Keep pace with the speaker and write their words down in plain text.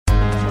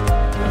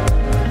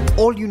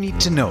all you need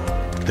to know.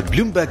 The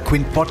Bloomberg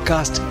Quint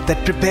podcast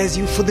that prepares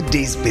you for the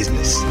day's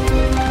business.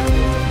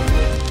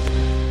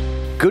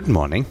 Good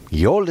morning.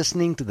 You're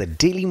listening to the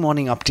Daily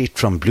Morning Update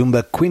from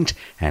Bloomberg Quint,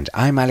 and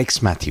I'm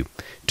Alex Matthew.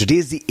 Today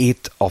is the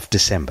 8th of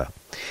December.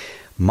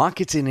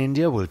 Markets in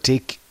India will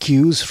take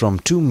cues from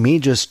two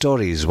major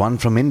stories, one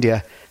from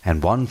India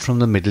and one from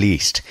the Middle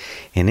East.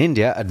 In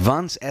India,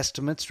 advance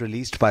estimates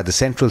released by the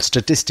Central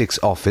Statistics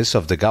Office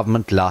of the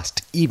government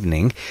last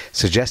evening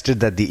suggested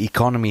that the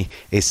economy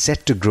is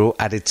set to grow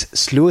at its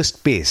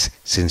slowest pace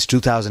since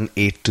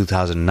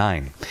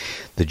 2008-2009.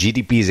 The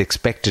GDP is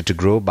expected to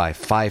grow by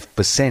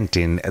 5%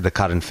 in the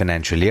current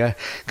financial year,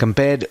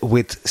 compared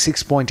with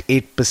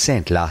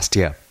 6.8% last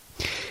year.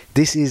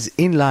 This is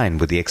in line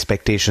with the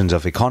expectations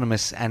of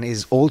economists and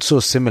is also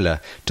similar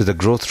to the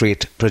growth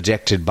rate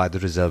projected by the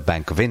Reserve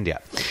Bank of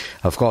India.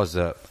 Of course,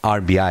 the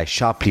RBI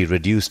sharply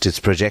reduced its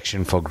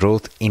projection for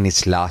growth in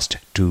its last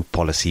two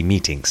policy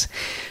meetings.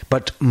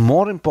 But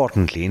more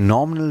importantly,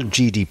 nominal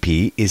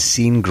GDP is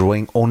seen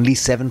growing only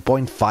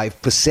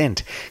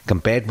 7.5%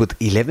 compared with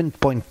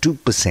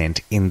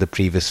 11.2% in the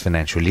previous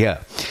financial year.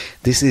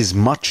 This is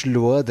much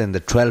lower than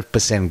the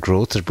 12%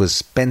 growth that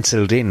was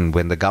penciled in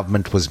when the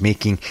government was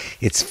making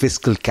its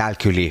fiscal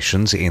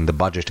calculations in the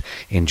budget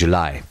in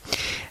July.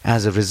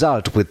 As a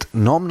result, with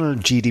nominal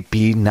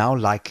GDP now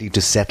likely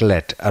to settle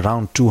at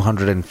around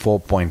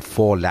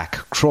 204.4 lakh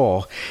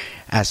crore,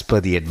 as per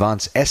the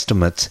advance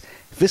estimates,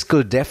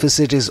 fiscal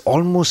deficit is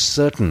almost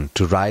certain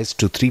to rise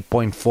to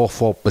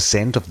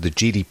 3.44% of the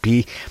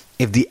GDP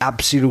if the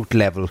absolute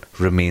level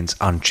remains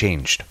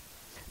unchanged.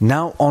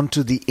 Now on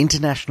to the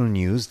international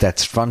news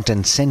that's front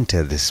and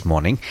center this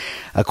morning.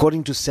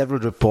 According to several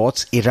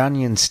reports,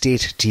 Iranian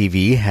state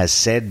TV has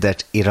said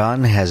that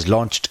Iran has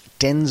launched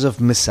tens of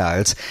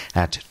missiles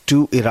at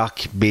two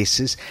Iraqi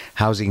bases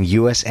housing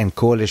US and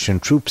coalition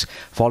troops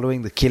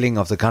following the killing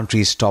of the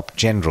country's top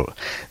general.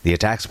 The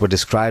attacks were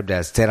described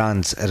as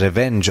Tehran's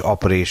revenge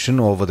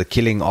operation over the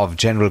killing of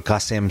General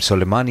Qasem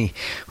Soleimani,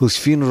 whose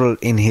funeral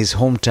in his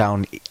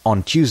hometown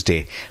on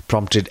Tuesday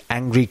prompted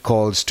angry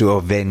calls to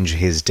avenge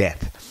his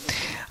death.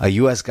 A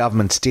US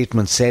government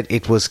statement said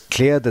it was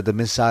clear that the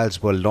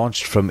missiles were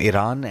launched from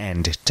Iran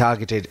and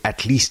targeted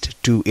at least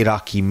two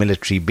Iraqi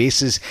military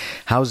bases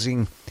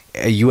housing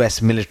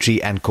US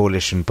military and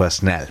coalition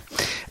personnel.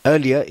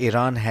 Earlier,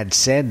 Iran had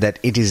said that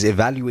it is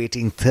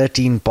evaluating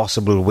 13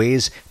 possible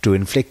ways to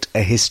inflict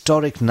a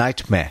historic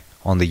nightmare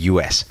on the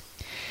US.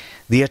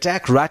 The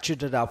attack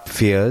ratcheted up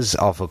fears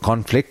of a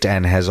conflict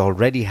and has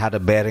already had a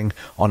bearing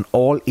on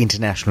all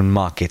international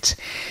markets.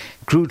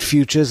 Crude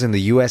futures in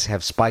the US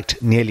have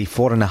spiked nearly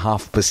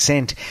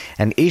 4.5%,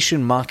 and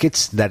Asian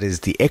markets, that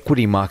is the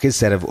equity markets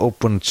that have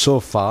opened so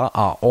far,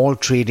 are all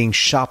trading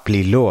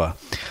sharply lower.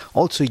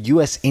 Also,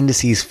 US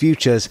indices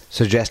futures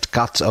suggest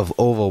cuts of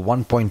over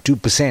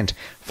 1.2%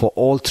 for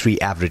all three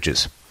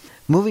averages.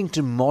 Moving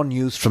to more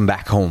news from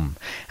back home.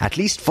 At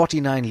least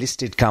 49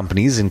 listed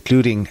companies,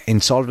 including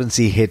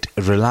insolvency-hit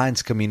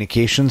Reliance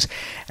Communications,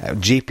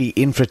 JP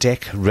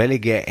Infratech,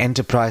 Religare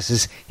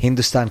Enterprises,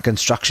 Hindustan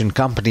Construction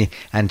Company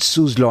and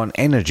Suzlon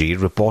Energy,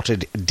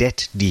 reported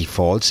debt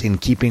defaults in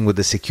keeping with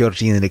the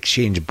Securities and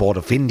Exchange Board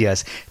of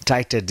India's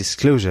tighter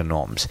disclosure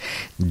norms.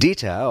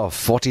 Data of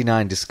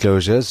 49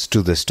 disclosures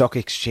to the stock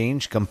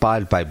exchange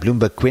compiled by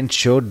Bloomberg Quint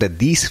showed that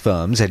these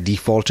firms had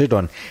defaulted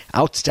on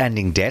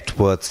outstanding debt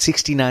worth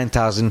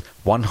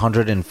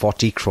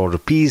 69,140 crore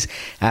rupees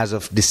as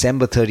of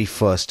December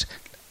 31st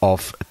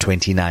of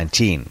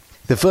 2019.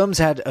 The firms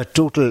had a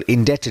total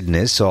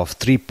indebtedness of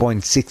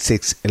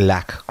 3.66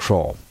 lakh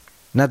crore.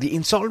 Now, the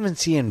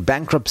Insolvency and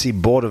Bankruptcy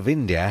Board of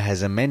India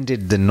has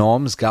amended the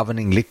norms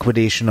governing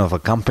liquidation of a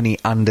company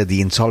under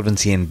the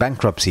Insolvency and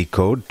Bankruptcy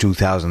Code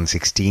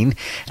 2016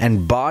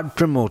 and barred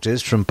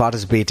promoters from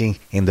participating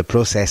in the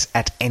process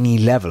at any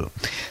level.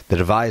 The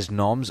revised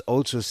norms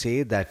also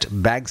say that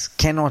banks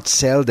cannot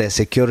sell their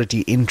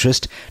security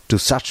interest to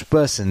such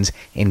persons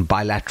in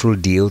bilateral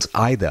deals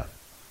either.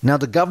 Now,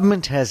 the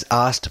government has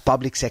asked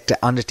public sector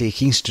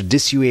undertakings to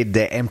dissuade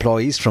their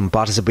employees from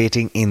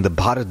participating in the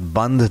Bharat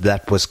Bandh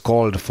that was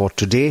called for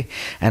today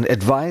and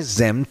advised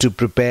them to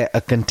prepare a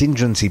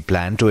contingency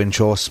plan to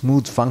ensure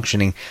smooth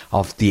functioning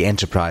of the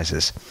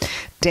enterprises.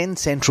 10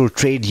 central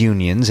trade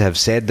unions have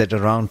said that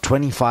around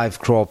 25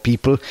 crore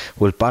people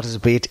will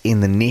participate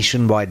in the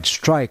nationwide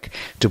strike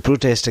to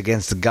protest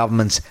against the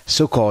government's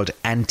so-called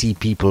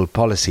anti-people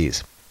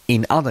policies.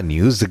 In other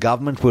news, the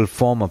government will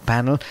form a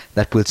panel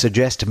that will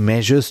suggest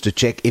measures to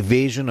check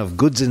evasion of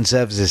goods and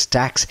services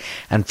tax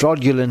and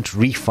fraudulent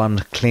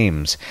refund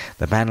claims.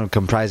 The panel,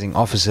 comprising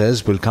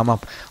officers, will come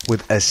up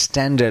with a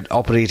standard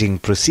operating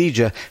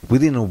procedure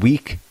within a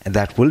week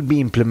that will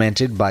be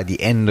implemented by the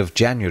end of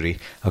January,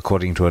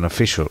 according to an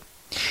official.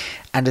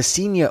 And a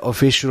senior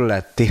official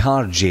at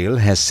Tihar jail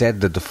has said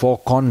that the 4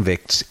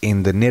 convicts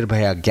in the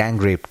Nirbhaya gang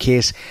rape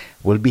case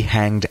will be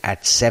hanged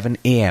at 7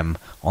 a.m.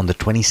 on the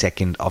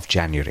 22nd of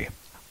January.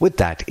 With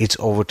that, it's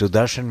over to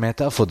Darshan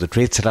Mehta for the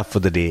trade setup for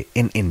the day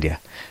in India.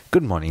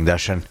 Good morning,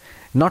 Darshan.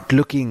 not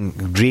looking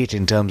great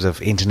in terms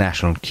of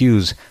international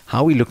cues. How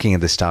are we looking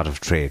at the start of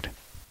trade?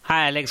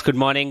 Hi, Alex. Good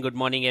morning. Good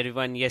morning,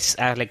 everyone. Yes,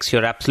 Alex,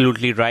 you're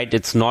absolutely right.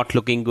 It's not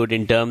looking good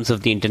in terms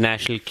of the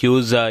international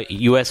cues.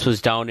 US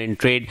was down in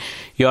trade.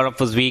 Europe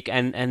was weak.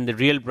 And the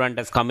real brunt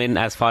has come in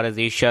as far as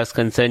Asia is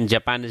concerned.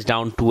 Japan is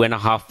down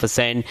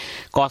 2.5%.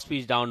 Kospi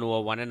is down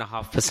over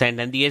 1.5%.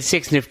 And the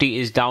SGX Nifty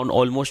is down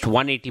almost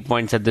 180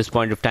 points at this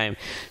point of time.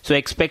 So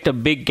expect a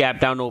big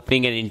gap down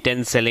opening and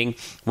intense selling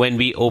when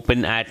we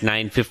open at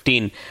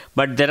 9:15.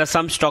 But there are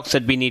some stocks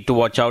that we need to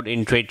watch out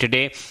in trade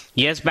today.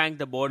 Yes Bank,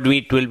 the board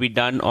meet will be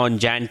done on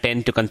Jan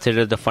 10 to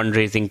consider the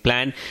fundraising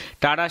plan.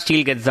 Tata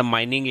Steel gets the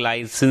mining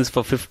license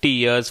for 50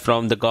 years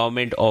from the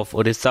government of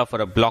Orissa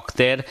for a block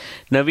there.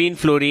 Navin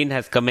Fluorine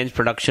has commenced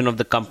production of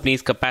the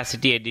company's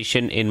capacity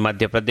addition in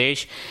Madhya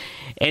Pradesh.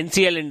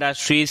 NCL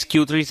Industries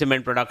Q3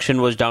 cement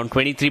production was down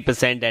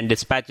 23% and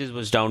dispatches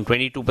was down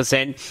 22%.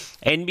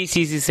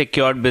 NBCC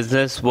secured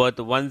business worth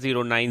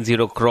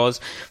 1090 crores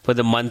for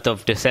the month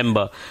of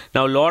December.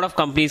 Now, a lot of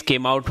companies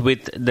came out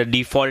with the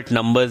default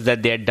numbers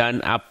that they had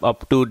done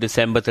up to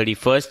December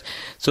 31st.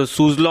 So,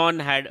 Suzlon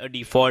had a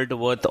default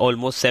worth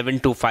almost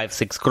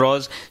 7256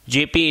 crores.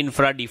 JP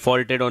Infra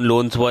defaulted on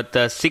loans worth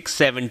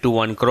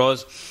 6721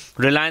 crores.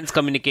 Reliance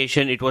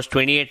Communication, it was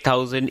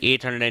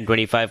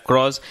 28,825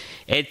 crores.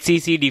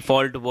 HCC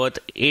default worth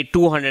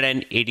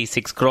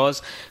 286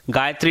 crores.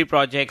 Gayatri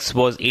Projects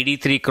was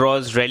 83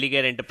 crores.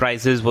 Religare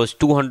Enterprises was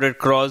 200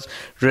 crores.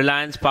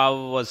 Reliance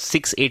Power was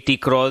 680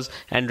 crores.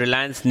 And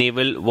Reliance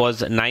Naval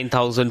was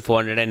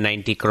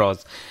 9,490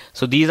 crores.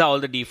 So these are all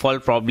the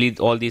default. Probably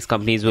all these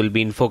companies will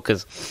be in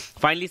focus.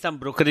 Finally, some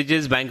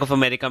brokerages. Bank of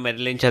America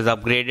Merrill Lynch has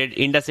upgraded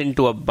IndusInd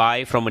to a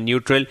buy from a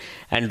neutral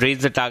and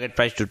raised the target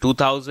price to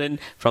 2,000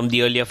 from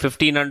the earlier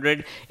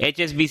 1,500.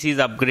 HSBC has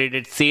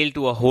upgraded sale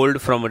to a hold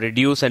from a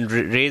reduce and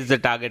raised the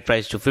target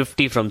price to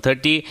 50 from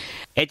 30.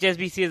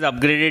 HSBC has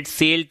upgraded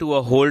sale to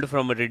a hold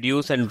from a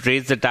reduce and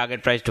raised the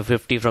target price to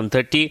 50 from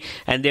 30.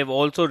 And they've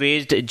also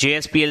raised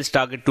JSPL's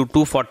target to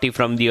 240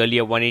 from the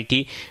earlier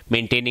 180,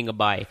 maintaining a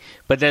buy.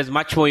 But there's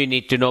much more you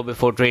need to know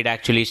before trade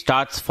actually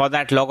starts. For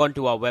that, log on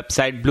to our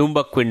website,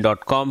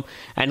 BloombergQuint.com,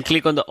 and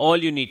click on the All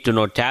You Need to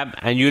Know tab,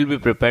 and you'll be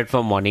prepared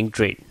for morning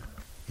trade.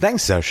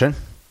 Thanks, Darshan.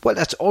 Well,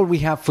 that's all we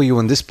have for you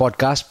on this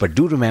podcast, but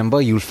do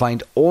remember you'll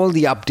find all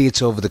the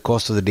updates over the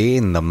course of the day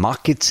in the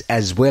markets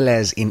as well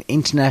as in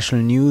international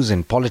news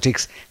and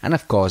politics and,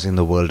 of course, in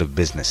the world of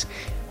business.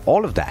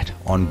 All of that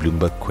on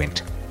Bloomberg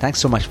Quint. Thanks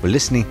so much for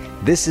listening.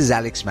 This is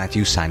Alex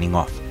Matthews signing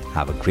off.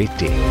 Have a great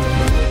day.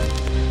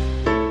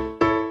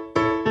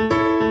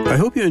 I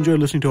hope you enjoyed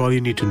listening to All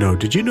You Need to Know.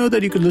 Did you know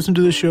that you could listen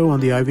to the show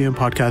on the IVM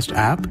Podcast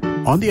app?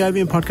 On the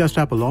IVM Podcast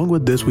app, along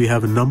with this, we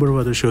have a number of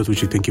other shows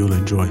which you think you'll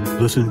enjoy.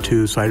 Listen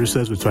to Cyrus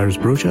Says with Cyrus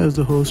Brocha as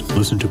the host.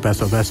 Listen to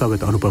Paisa Vaisa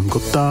with Anupam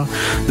Gupta.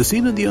 The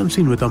Scene and the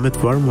Unseen with Amit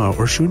Verma.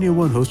 Or Shunya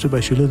One hosted by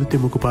Shiladitya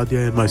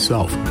Mukhopadhyay and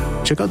myself.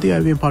 Check out the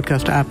IVM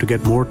Podcast app to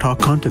get more talk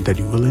content that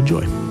you will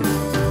enjoy.